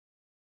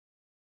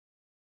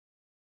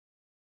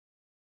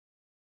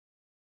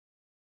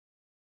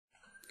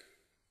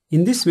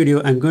In this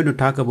video, I'm going to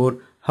talk about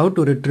how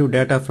to retrieve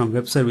data from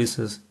web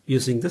services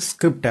using the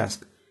script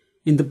task.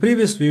 In the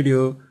previous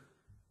video,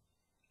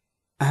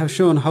 I have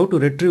shown how to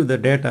retrieve the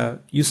data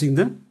using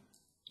the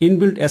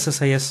inbuilt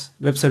SSIS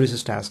web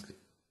services task.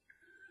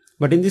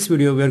 But in this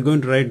video, we are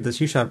going to write the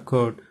C#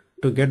 code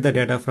to get the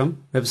data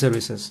from web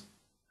services.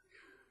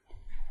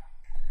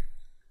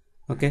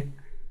 Okay,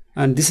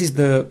 and this is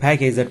the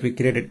package that we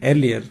created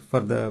earlier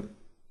for the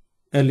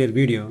earlier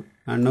video,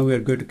 and now we are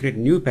going to create a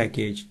new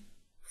package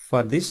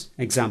for this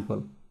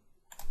example.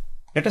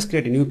 Let us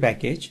create a new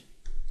package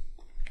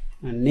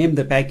and name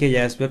the package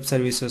as web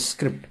services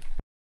script.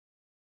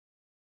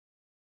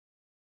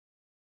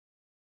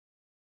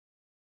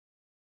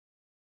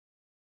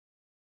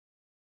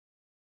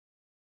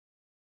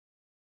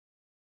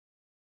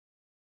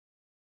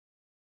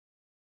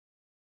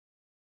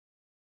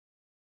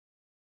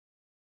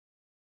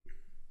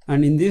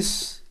 And in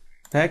this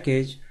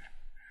package,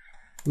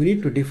 we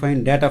need to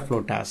define data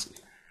flow task.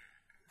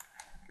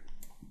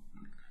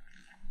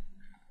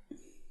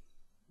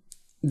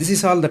 This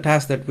is all the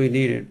tasks that we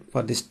needed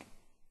for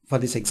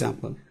this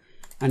example.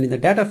 And in the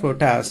data flow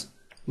task,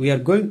 we are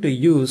going to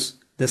use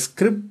the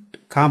script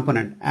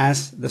component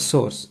as the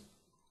source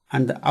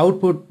and the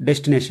output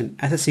destination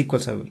as a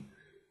SQL server.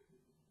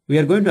 We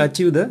are going to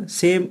achieve the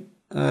same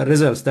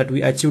results that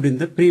we achieved in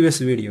the previous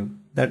video,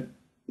 that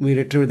we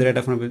retrieved the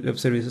data from web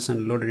services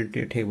and loaded it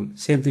into a table.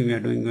 Same thing we are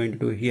going to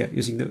do here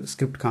using the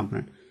script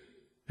component.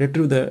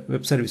 Retrieve the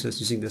web services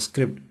using the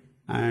script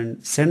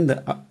and send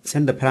the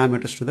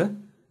parameters to the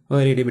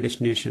OLEDB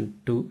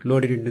destination to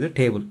load it into the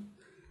table.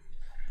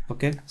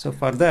 Okay, so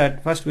for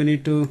that, first we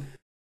need to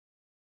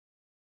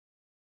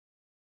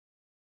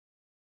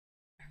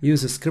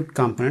use a script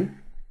component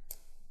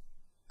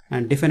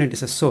and define it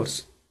as a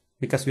source,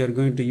 because we are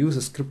going to use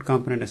a script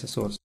component as a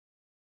source.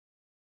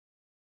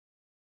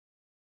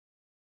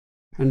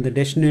 And the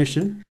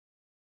destination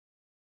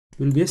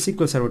will be a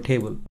SQL Server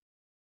table.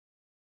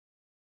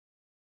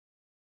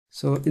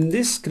 So in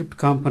this script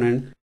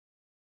component,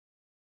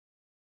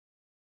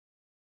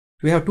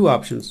 we have two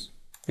options.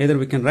 Either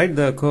we can write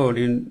the code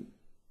in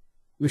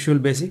Visual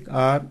Basic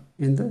or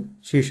in the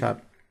C#.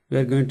 We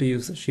are going to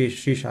use the C#,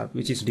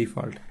 which is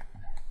default.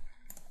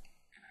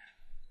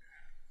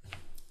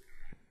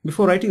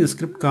 Before writing the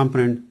script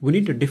component, we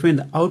need to define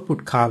the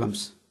output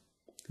columns,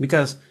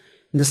 because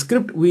in the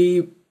script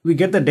we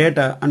get the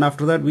data, and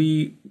after that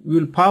we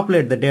will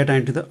populate the data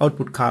into the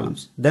output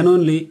columns. Then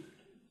only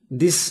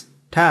this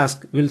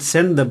task will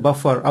send the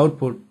buffer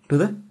output to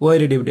the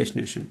OLEDB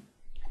destination.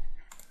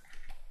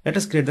 Let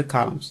us create the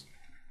columns.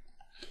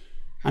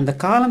 And the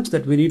columns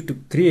that we need to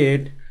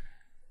create,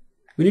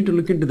 we need to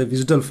look into the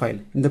WSDL file.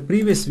 In the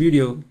previous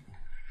video,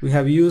 we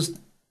have used,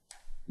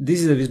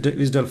 this is a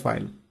WSDL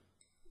file.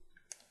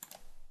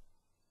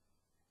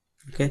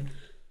 Okay.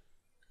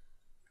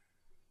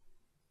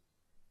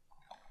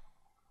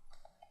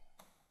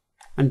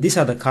 And these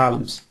are the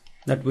columns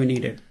that we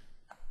needed.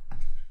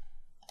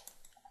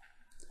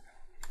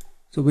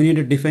 So we need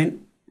to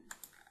define,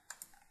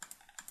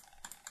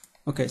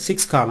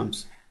 6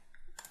 columns.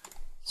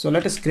 So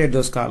let us create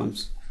those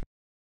columns.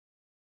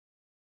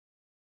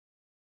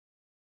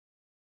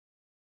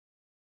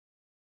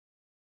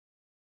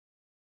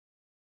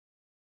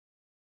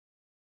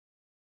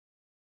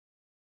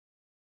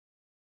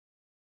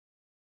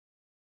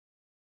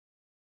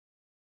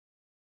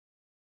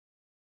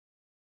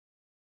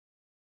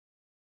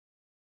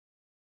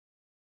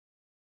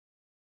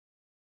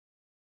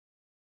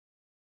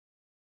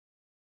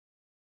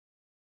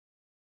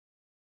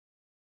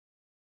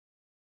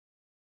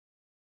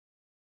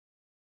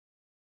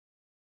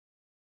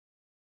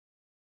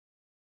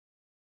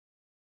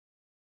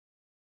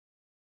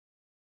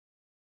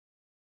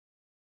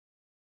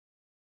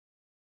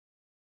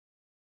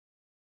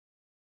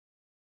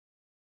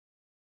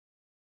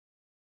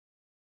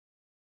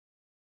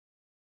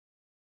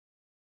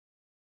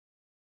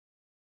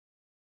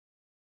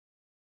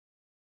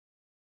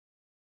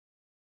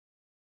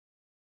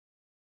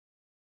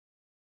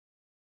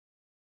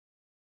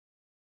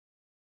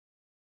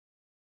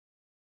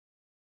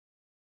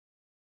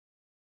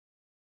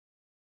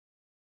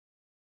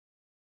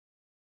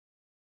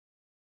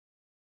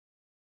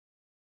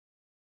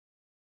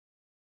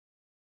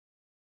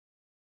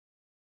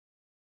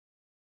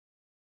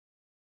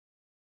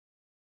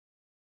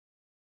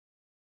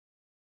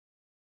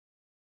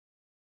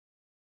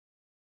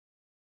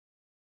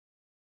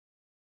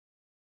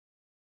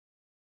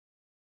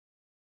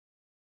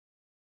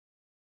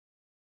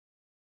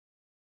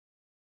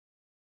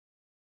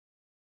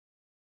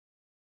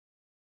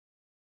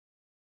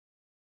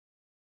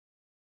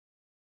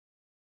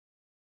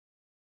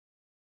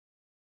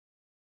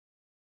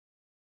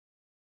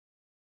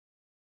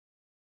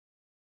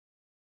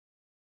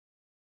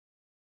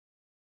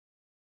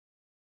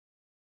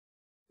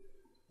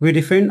 We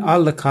define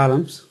all the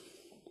columns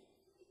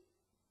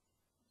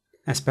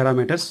as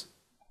parameters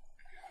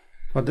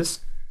for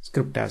this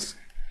script task.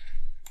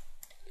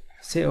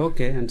 Say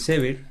OK and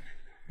save it.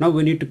 Now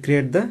we need to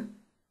create the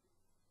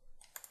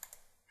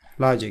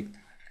logic.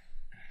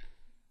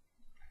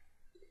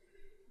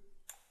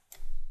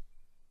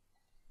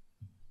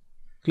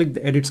 click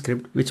the edit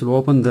script, which will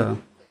open the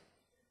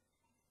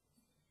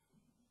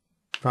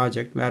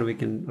project where we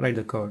can write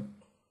the code.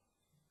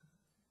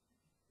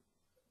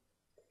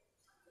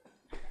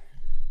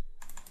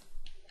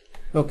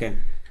 Okay,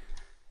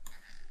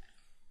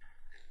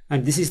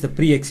 and this is the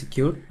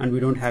pre-execute, and we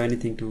don't have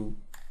anything to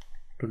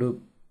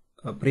do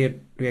prior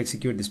to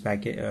execute this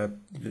package,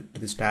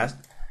 this task,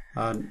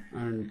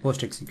 and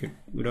post execute.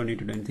 We don't need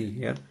to do anything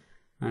here,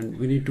 and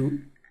we need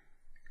to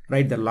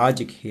write the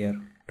logic here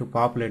to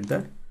populate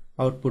the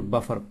output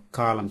buffer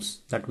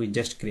columns that we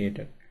just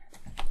created.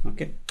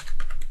 Okay,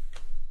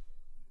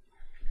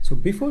 so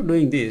before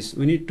doing this,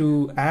 we need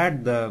to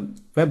add the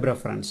web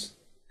reference,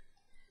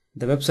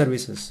 the web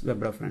services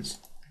web reference.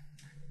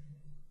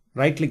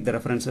 Right click the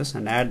references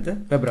and add the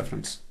web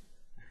reference.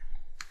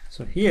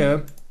 So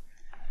here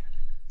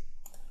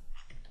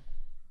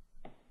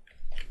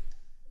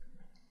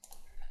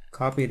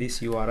copy this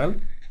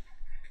URL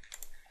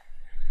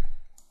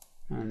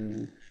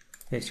and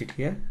paste it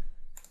here,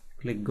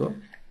 click go.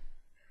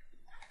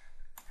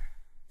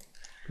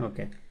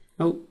 Okay,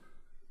 now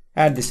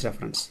add this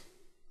reference.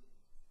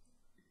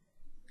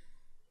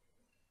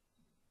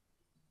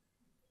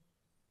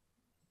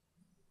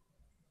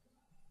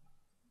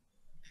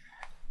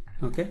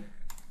 Okay,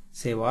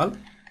 save all.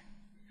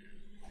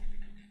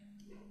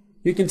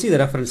 You can see the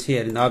reference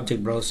here in the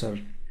object browser.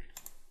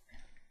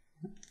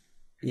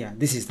 Yeah,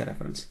 this is the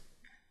reference.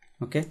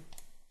 Okay,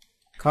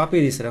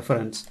 copy this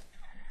reference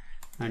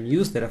and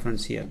use the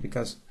reference here,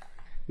 because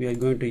we are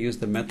going to use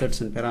the methods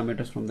and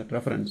parameters from that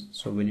reference,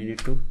 so we need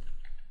to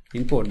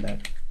import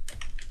that.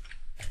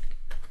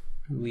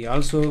 We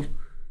also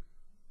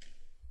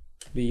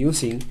be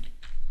using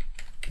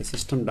the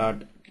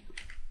system.xml.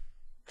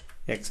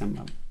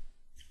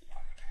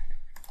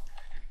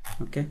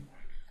 Okay,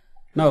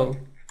 now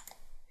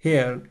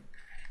here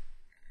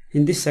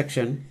in this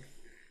section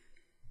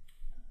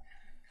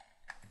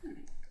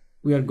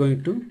we are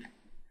going to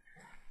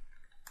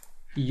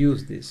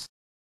use this.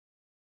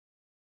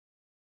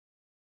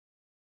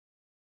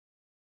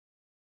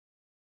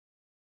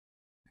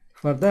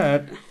 For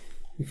that,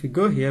 if we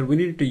go here, we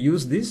need to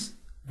use this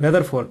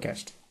weather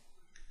forecast.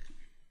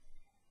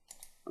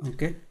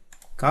 Okay,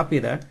 copy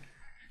that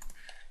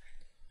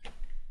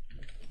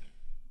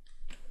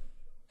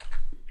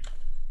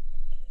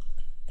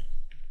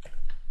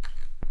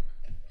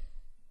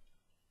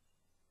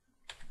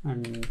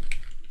and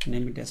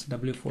name it as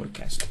W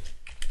forecast.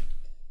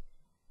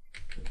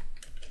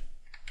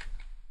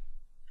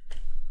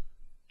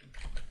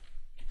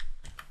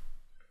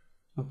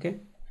 Okay,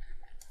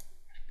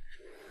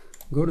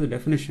 go to the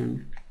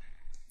definition,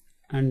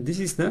 and this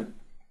is the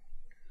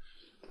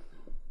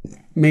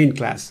main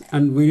class,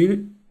 and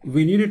we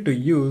needed to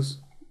use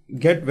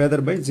get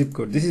weather by zip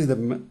code. This is the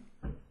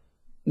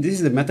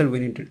method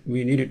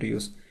we needed to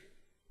use.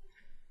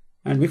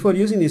 And before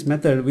using this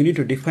method, we need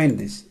to define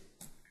this,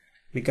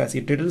 because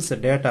it returns the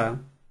data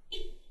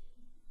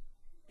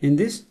in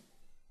this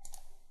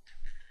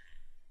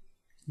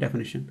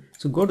definition.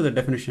 So go to the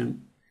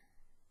definition.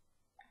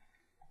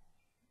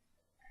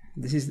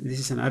 This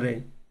is an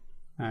array,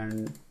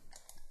 and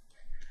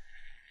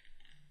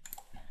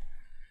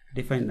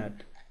define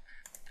that.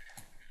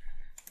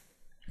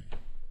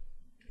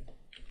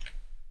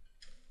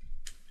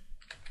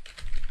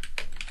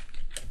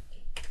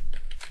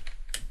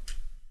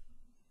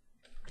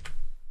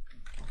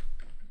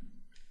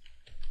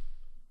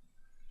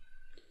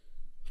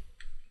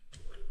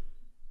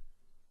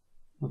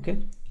 Okay,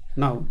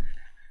 now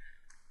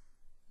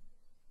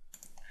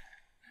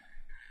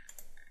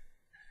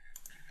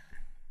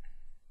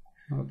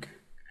okay,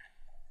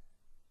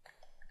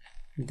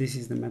 this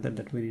is the method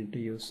that we need to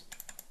use.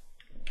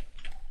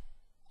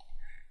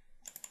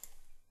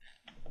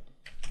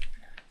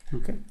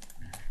 Okay,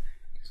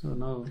 so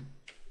now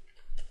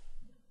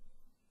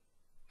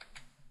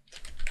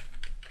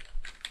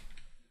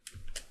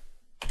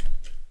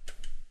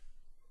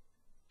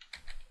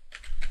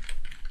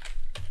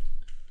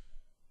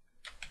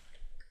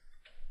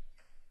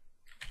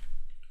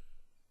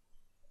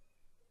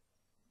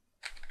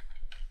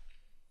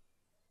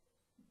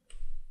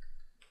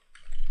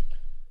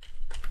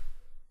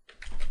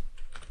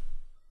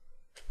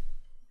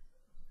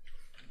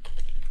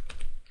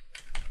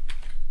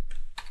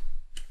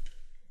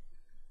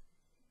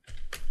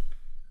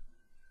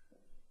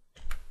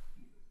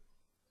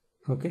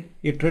okay,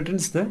 it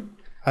returns the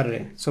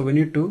array, so we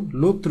need to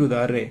loop through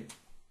the array.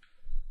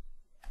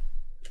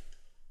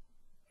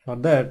 For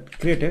that,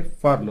 create a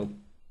for loop.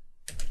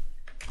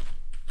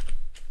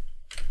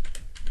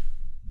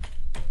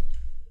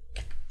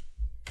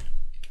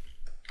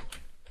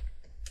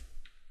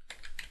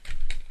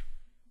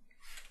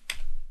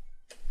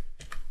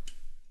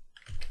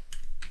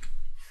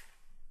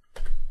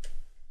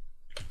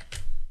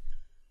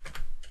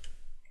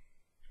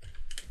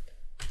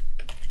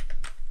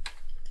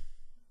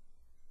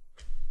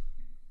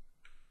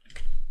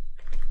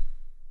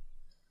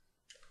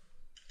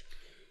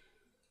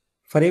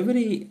 For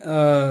every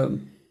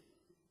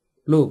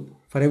loop,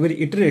 for every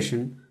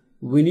iteration,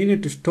 we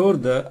needed to store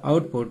the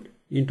output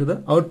into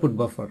the output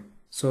buffer.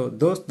 So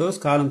those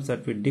columns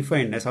that we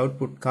defined as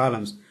output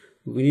columns,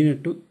 we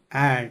needed to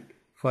add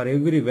for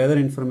every weather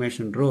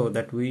information row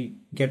that we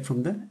get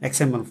from the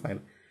XML file.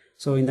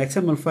 So in the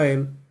XML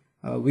file,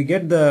 we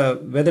get the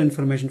weather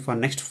information for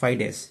next 5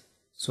 days.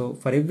 So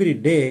for every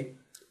day,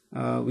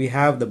 we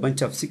have the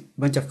bunch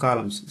of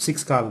columns,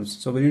 6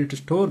 columns. So we need to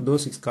store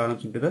those 6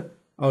 columns into the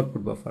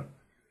output buffer.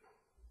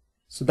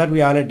 So that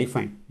we already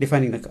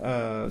defining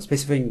the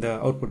specifying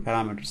the output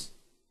parameters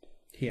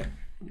here.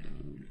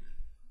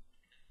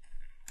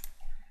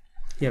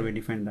 Here we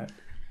define that.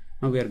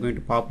 Now we are going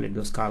to populate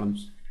those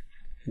columns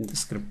in the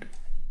script.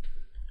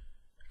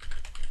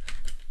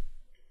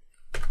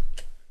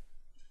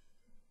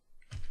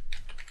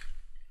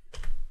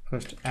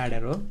 First add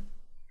a row,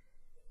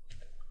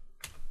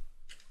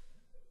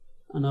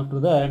 and after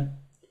that,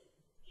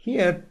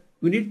 here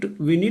we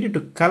needed to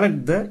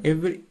collect the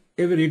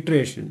every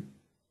iteration,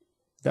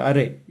 the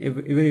array,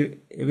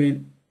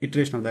 every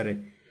iteration of the array.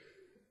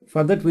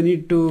 For that we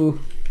need to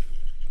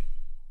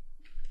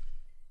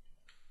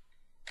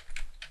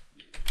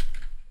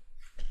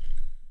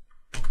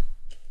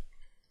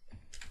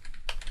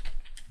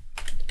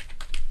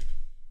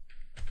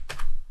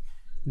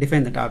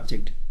define that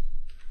object.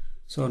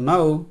 So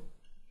now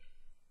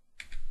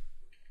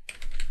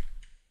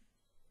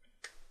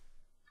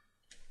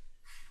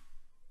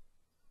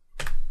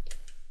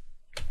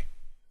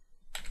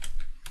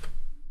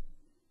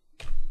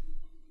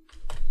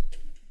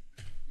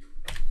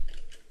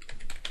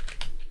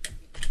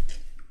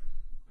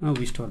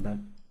we store that.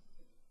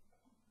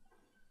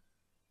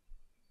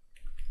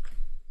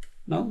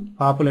 Now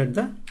populate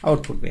the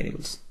output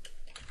variables.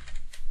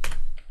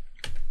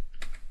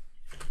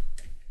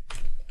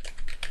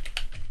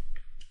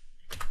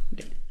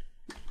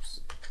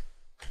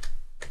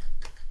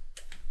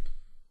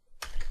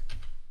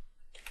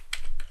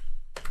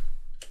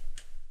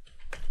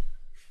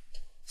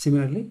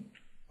 Similarly,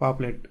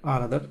 populate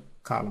all other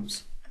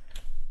columns.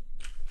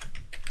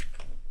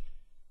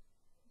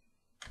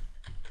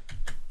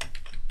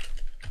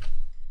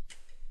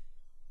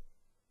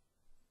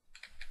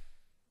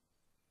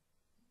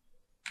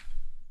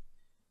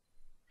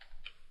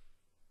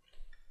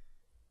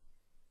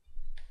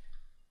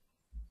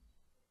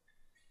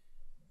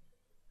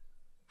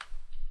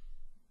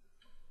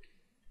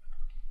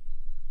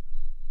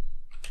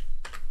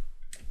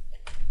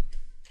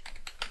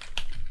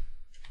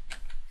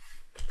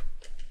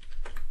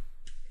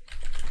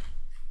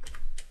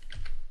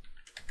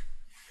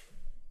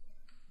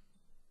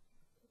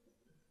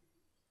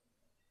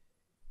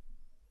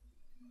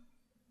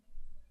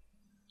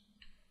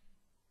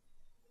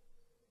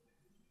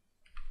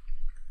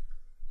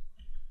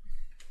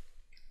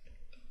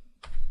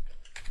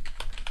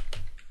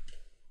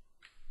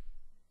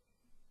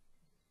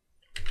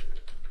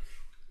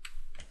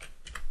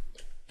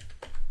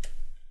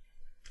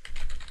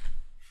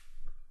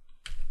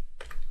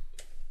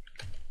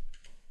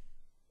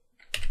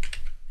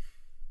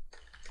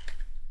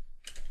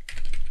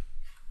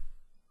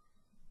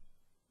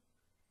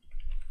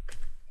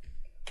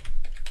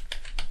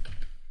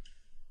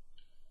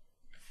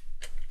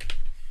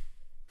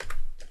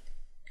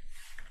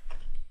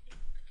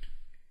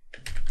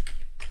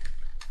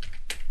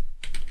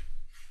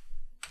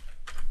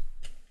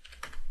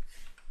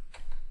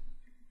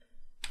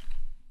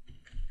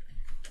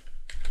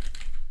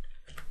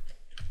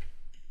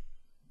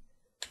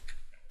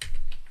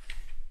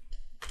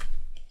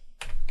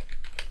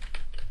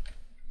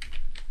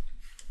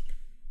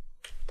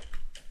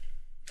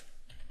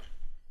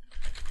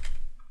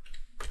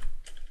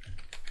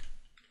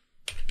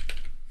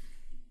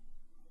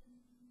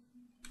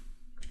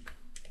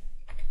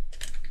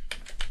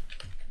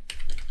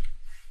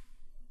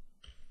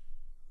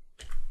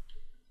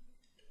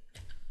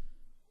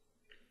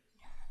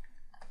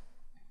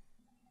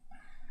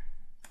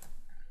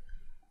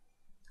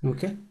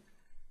 Okay,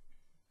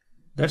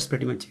 that's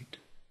pretty much it.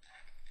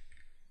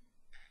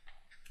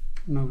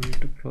 Now we need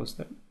to close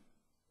that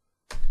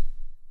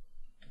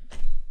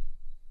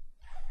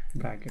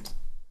brackets.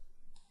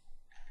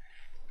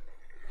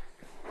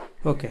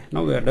 Okay,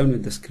 now we are done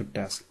with the script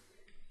task.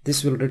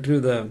 This will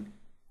retrieve the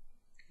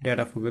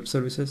data from web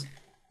services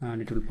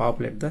and it will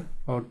populate the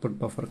output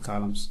buffer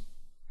columns.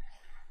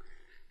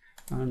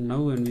 And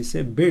now when we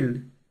say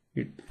build,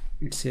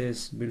 it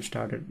says build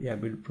started, yeah,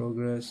 build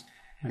progress,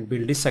 and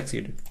build is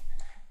succeeded.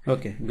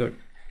 Okay, good.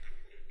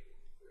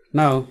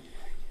 Now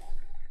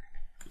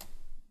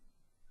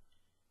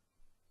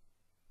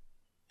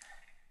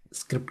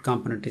script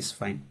component is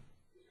fine.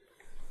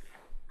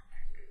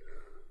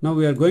 Now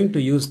we are going to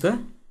use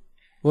the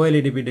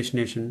OLEDB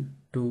destination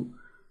to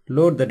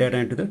load the data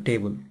into the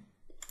table.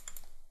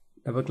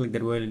 Double click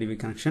that OLEDB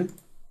connection,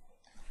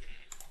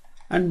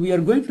 and we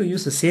are going to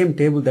use the same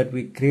table that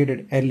we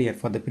created earlier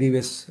for the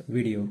previous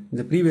video. In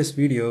the previous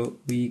video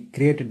we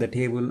created the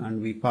table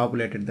and we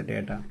populated the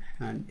data,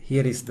 and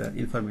here is the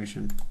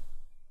information.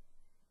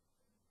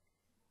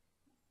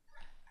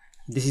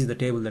 This is the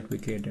table that we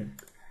created,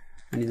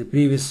 and in the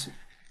previous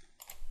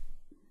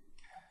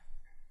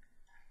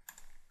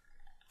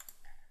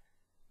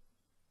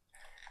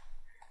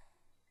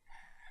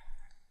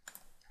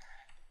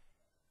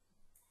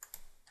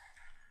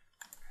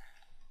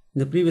In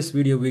the previous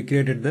video we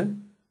created the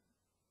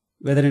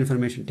weather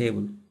information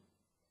table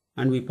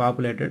and we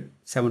populated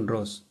 7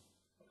 rows.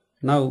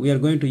 Now we are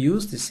going to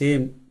use the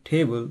same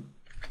table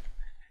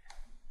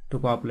to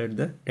populate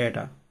the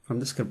data from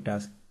the script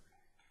task.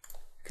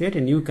 Create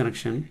a new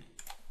connection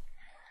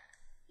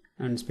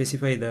and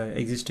specify the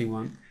existing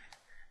one,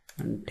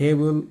 and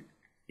table,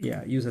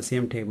 use the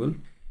same table,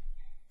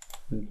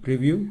 and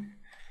preview.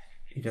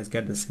 It has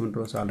got the 7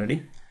 rows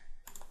already.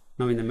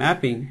 Now in the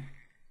mapping,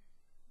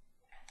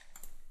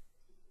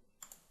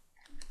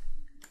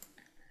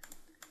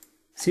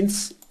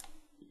 since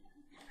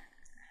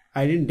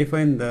I didn't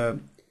define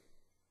the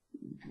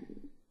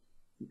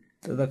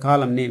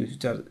column names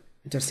which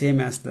are same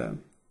as the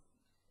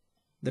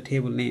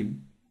table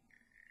name,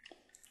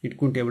 it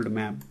couldn't able to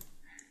map.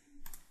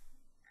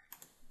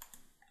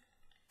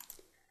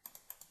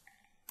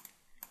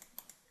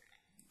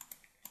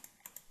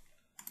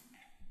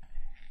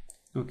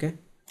 Okay,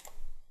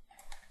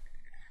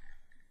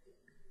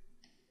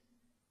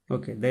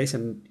 there is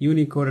a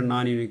Unicode and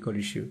non-Unicode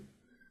issue.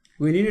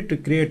 We needed to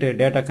create a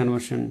data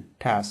conversion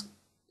task,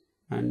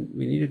 and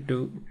we needed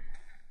to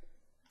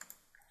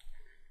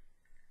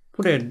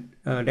put a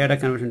data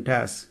conversion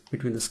task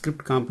between the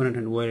script component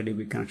and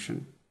OLEDB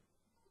connection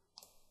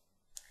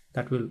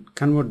that will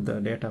convert the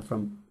data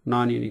from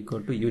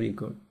non-Unicode to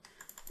Unicode.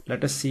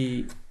 Let us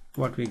see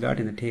what we got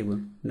in the table.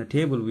 In the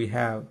table we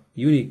have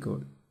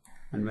Unicode,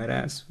 and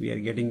whereas we are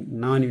getting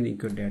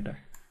non-Unicode data,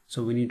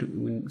 so we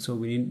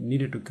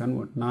needed to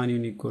convert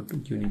non-Unicode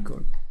to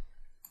Unicode.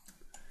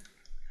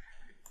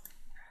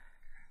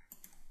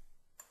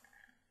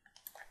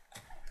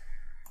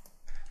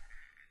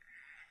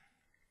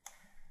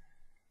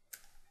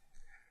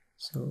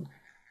 So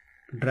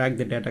drag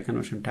the data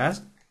conversion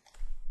task,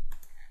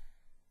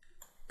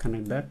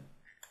 connect that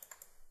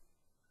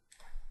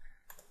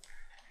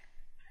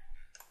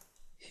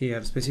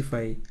here,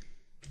 specify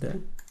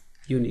the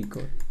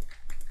Unicode.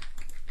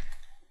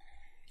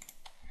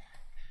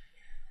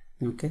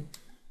 Okay,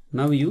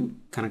 now you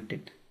connect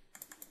it.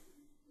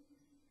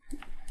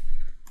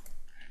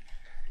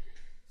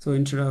 So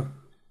instead of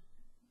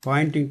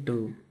pointing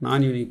to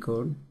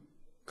non-Unicode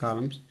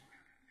columns,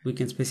 we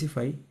can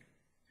specify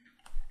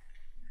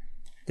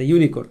the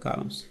Unicode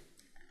columns.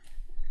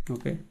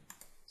 Okay,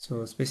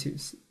 so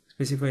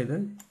specify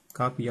the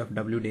copy of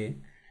WDA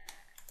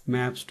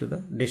maps to the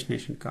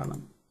destination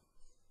column.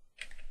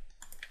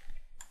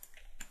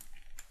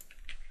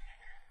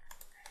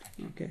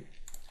 Okay,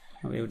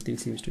 now everything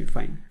seems to be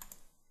fine.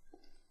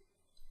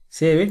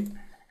 Save it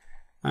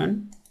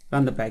and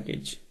run the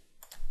package.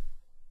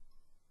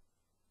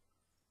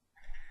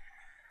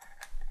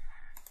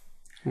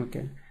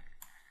 Okay,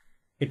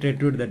 it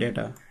retrieved the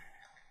data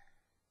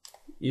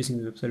using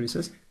the web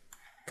services,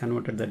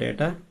 converted the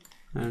data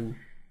and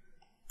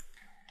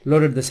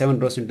loaded the 7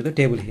 rows into the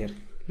table here.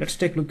 Let's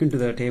take a look into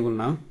the table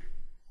now.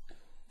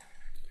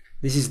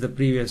 This is the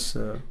previous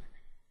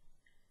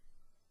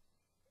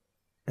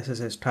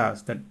SSIS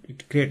task that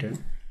it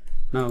created.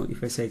 Now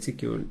if I say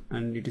execute,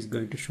 and it is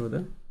going to show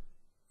the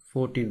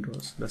 14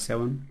 rows,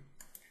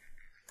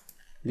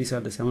 these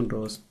are the 7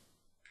 rows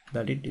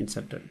that it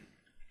inserted.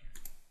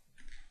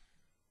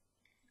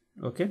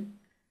 Okay.